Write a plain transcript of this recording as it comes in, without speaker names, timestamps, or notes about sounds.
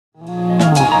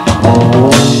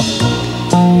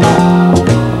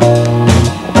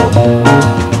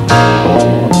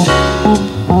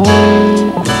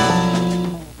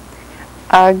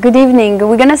Good evening.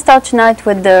 We're going to start tonight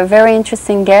with a very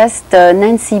interesting guest,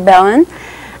 Nancy Belin,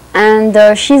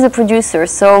 and she's a producer.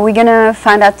 So we're going to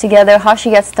find out together how she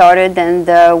got started and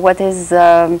what is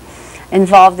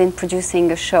involved in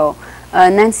producing a show.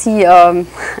 Nancy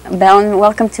Belin,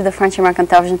 welcome to the French American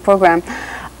Television program.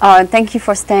 Thank you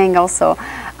for staying also.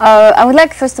 I would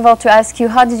like first of all to ask you,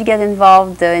 how did you get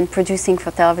involved in producing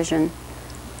for television?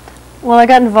 Well, I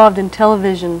got involved in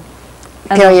television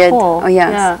as a whole. Oh,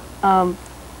 yes. Yeah.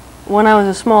 When I was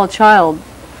a small child,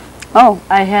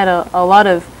 I had a lot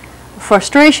of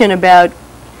frustration about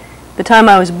the time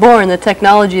I was born. The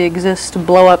technology exists to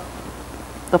blow up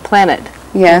the planet,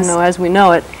 yes, you know, as we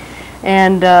know it.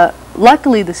 And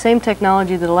luckily, the same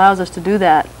technology that allows us to do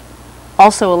that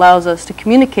also allows us to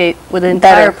communicate with the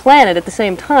entire planet at the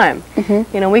same time.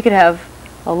 Mm-hmm. You know, we could have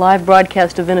a live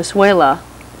broadcast of Venezuela,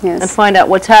 yes, and find out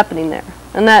what's happening there.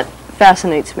 And that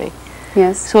fascinates me.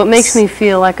 Yes. So it makes me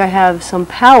feel like I have some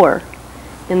power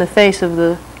in the face of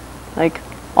the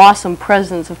awesome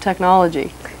presence of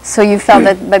technology. So you felt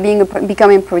that by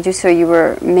becoming a producer, you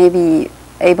were maybe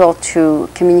able to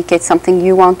communicate something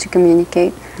you want to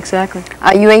communicate? Exactly.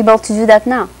 Are you able to do that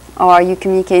now? Or are you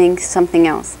communicating something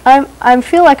else? I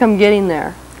feel like I'm getting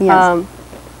there. Yes.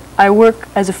 I work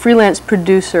as a freelance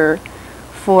producer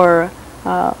for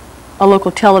a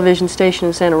local television station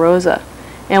in Santa Rosa.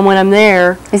 And when I'm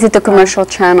there... Is it a commercial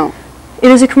channel?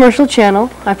 It is a commercial channel.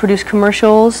 I produce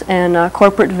commercials and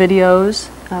corporate videos,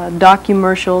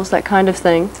 documercials, that kind of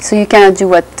thing. So you cannot do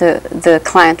what the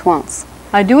client wants?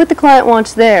 I do what the client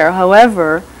wants there.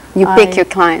 However... You pick your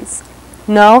clients?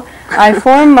 No. I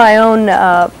formed my own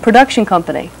production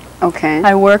company. Okay.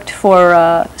 I worked for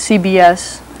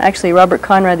CBS, actually Robert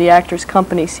Conrad, the actor's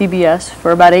company, CBS,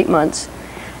 for about 8 months,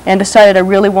 and decided I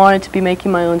really wanted to be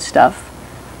making my own stuff.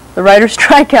 The writer's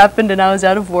strike happened and I was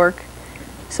out of work,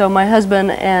 so my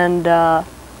husband and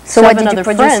seven other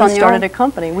friends started a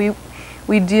company.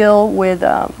 We deal with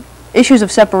issues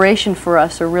of separation. For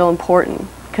us are real important,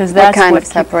 because that's what kind of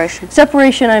separation?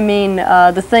 Separation, I mean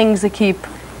the things that keep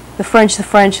the French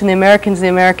and the Americans,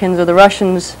 or the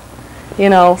Russians, you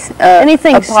know,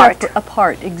 anything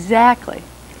apart. Exactly.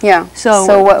 Yeah.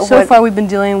 So far we've been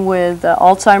dealing with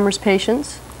Alzheimer's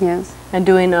patients. Yes. And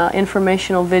doing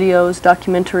informational videos,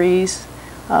 documentaries,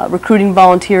 recruiting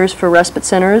volunteers for respite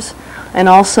centers, and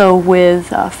also with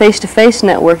face-to-face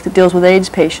network that deals with AIDS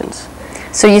patients.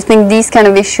 So you think these kind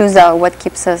of issues are what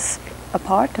keeps us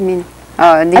apart? I mean,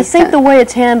 I think the way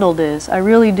it's handled is. I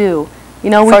really do. You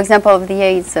know, for example, the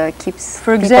AIDS keeps.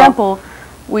 For example,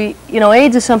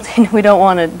 AIDS is something we don't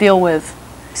want to deal with.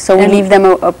 So we leave them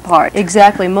apart.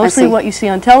 Exactly. Mostly what you see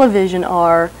on television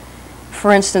are,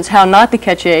 for instance, how not to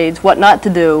catch AIDS, what not to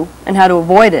do, and how to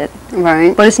avoid it.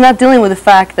 Right. But it's not dealing with the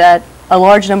fact that a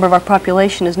large number of our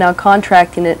population is now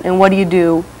contracting it, and what do you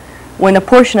do when a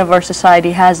portion of our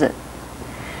society has it?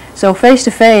 So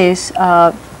Face-to-Face,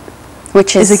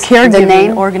 which is a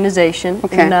caregiving organization,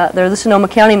 okay, and they're the Sonoma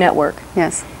County Network.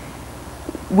 Yes.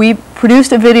 We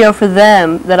produced a video for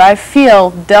them that I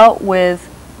feel dealt with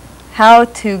how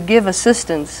to give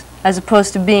assistance as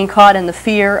opposed to being caught in the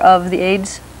fear of the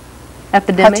AIDS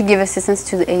epidemic. How to give assistance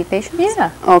to the AIDS patients?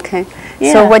 Yeah. Okay.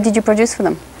 Yeah. So what did you produce for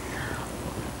them?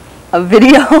 A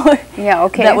video yeah,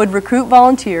 okay, that would recruit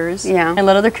volunteers, yeah, and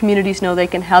let other communities know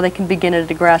how they can begin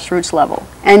at a grassroots level.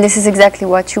 And this is exactly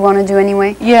what you want to do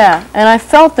anyway? Yeah, and I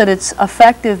felt that it's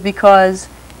effective because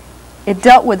it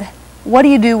dealt with what do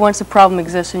you do once a problem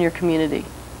exists in your community.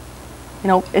 You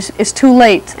know, it's too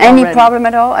late. Any already. problem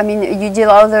at all? I mean, you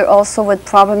deal also with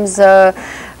problems,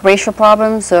 racial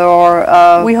problems,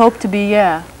 or... We hope to be,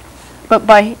 yeah. But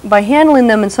by handling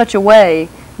them in such a way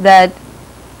that...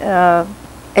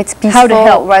 it's peaceful how to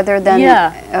help rather than...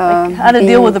 like how to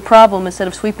deal with the problem instead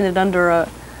of sweeping it under a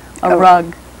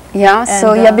rug. Yeah, and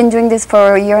so you have been doing this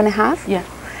for a year and a half? Yeah.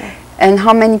 And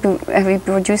how many have you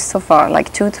produced so far?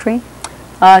 Like 2, 3?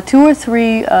 2 or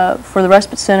 3 for the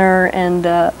respite center and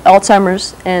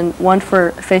Alzheimer's, and 1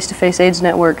 for Face-to-Face AIDS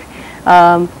Network.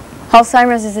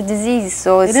 Alzheimer's is a disease,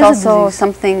 so it's also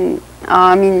something,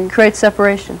 I mean... Creates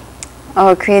separation.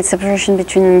 Create separation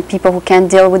between people who can't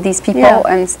deal with these people, yeah,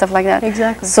 and stuff like that.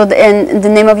 Exactly. So and the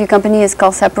name of your company is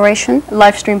called Separation?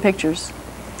 Live Stream Pictures.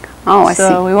 Oh, I see.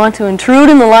 So we want to intrude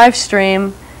in the live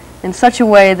stream in such a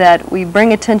way that we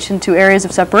bring attention to areas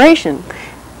of separation.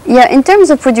 Yeah, in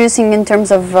terms of producing, in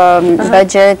terms of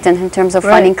budget, and in terms of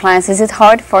finding clients, is it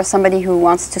hard for somebody who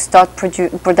wants to start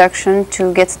production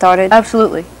to get started?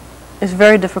 Absolutely. It's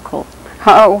very difficult.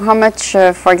 How much,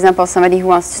 for example, somebody who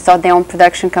wants to start their own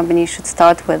production company should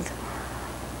start with?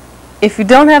 If you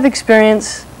don't have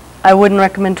experience, I wouldn't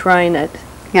recommend trying it.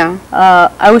 Yeah.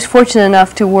 I was fortunate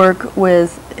enough to work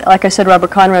with, like I said,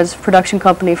 Robert Conrad's production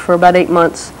company for about 8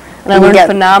 months, and I learned a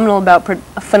phenomenal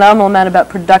amount about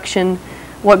production,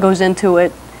 what goes into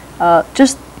it,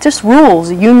 just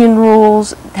rules, union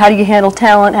rules. How do you handle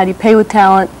talent? How do you pay with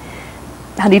talent?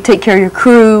 How do you take care of your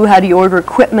crew? How do you order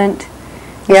equipment?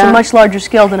 It's a much larger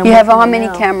scale than I'm You have working how on many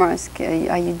now. cameras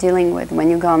are you dealing with when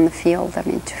you go on the field? I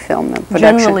mean, to film the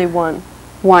production. Generally one.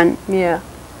 One. Yeah.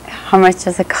 How much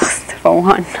does it cost for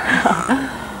one?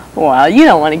 Well, you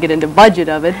don't want to get into budget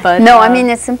of it, but no, I mean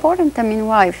it's important. I mean,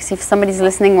 why? If somebody's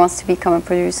listening wants to become a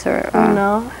producer.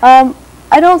 No,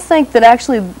 I don't think that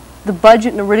actually the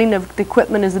budget and the renting of the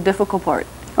equipment is the difficult part.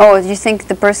 Oh, do you think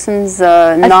the person's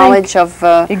knowledge of...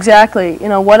 exactly. You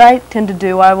know, what I tend to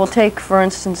do, I will take, for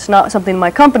instance, not something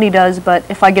my company does, but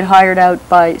if I get hired out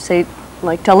by, say,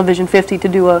 like Television 50 to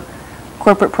do a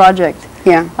corporate project,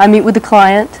 yeah, I meet with the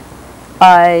client,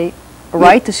 I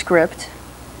write the script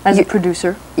as a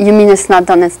producer. You mean it's not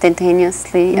done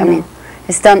instantaneously? I mean,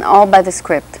 it's done all by the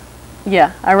script.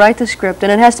 Yeah, I write the script,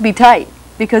 and it has to be tight,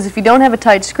 because if you don't have a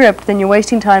tight script, then you're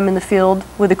wasting time in the field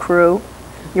with a crew.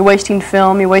 You're wasting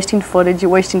film, you're wasting footage, you're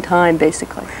wasting time,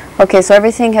 basically. Okay, so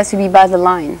everything has to be by the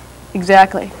line.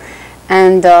 Exactly.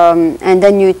 And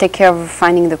then you take care of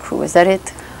finding the crew, is that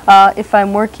it? If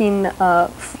I'm working,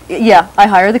 yeah, I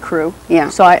hire the crew. Yeah.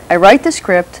 So I write the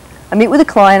script, I meet with the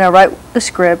client, I write the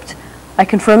script, I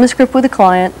confirm the script with the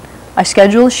client, I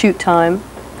schedule a shoot time,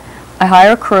 I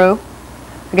hire a crew,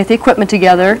 I get the equipment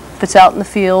together, if it's out in the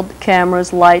field,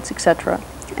 cameras, lights, etc.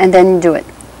 And then you do it.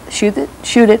 Shoot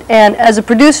it, and as a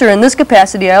producer in this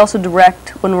capacity, I also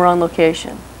direct when we're on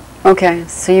location. Okay,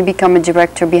 so you become a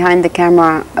director behind the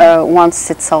camera once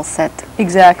it's all set.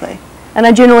 Exactly. And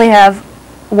I generally have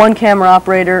one camera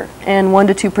operator and 1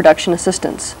 to 2 production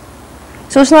assistants.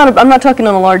 So it's not, I'm not talking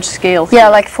on a large scale. Yeah,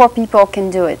 like 4 people can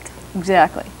do it.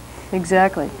 Exactly,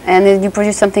 exactly. And then you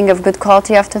produce something of good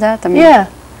quality after that? I mean, yeah,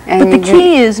 but the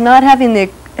key is not having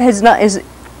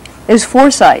is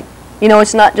foresight. You know,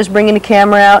 it's not just bringing the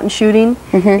camera out and shooting.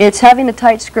 It's having a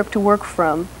tight script to work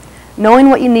from, knowing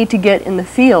what you need to get in the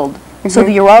field, so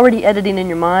that you're already editing in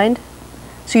your mind,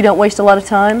 so you don't waste a lot of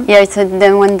time. Yeah, so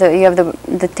then when you have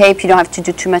the tape, you don't have to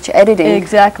do too much editing.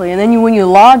 Exactly, and then when you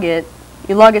log it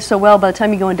so well, by the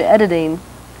time you go into editing,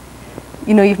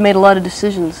 you know, you've made a lot of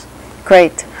decisions.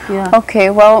 Great. Yeah.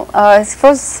 Okay, well, I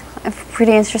suppose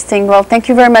pretty interesting. Well, thank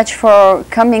you very much for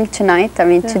coming tonight, I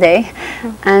mean today,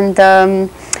 and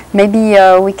maybe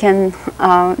we can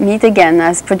meet again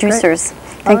as producers.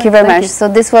 Great. Thank you very much. So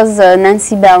this was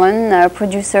Nancy Belin,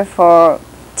 producer for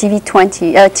TV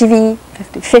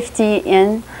 50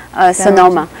 in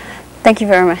Sonoma. Thank you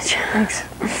very much. Thanks.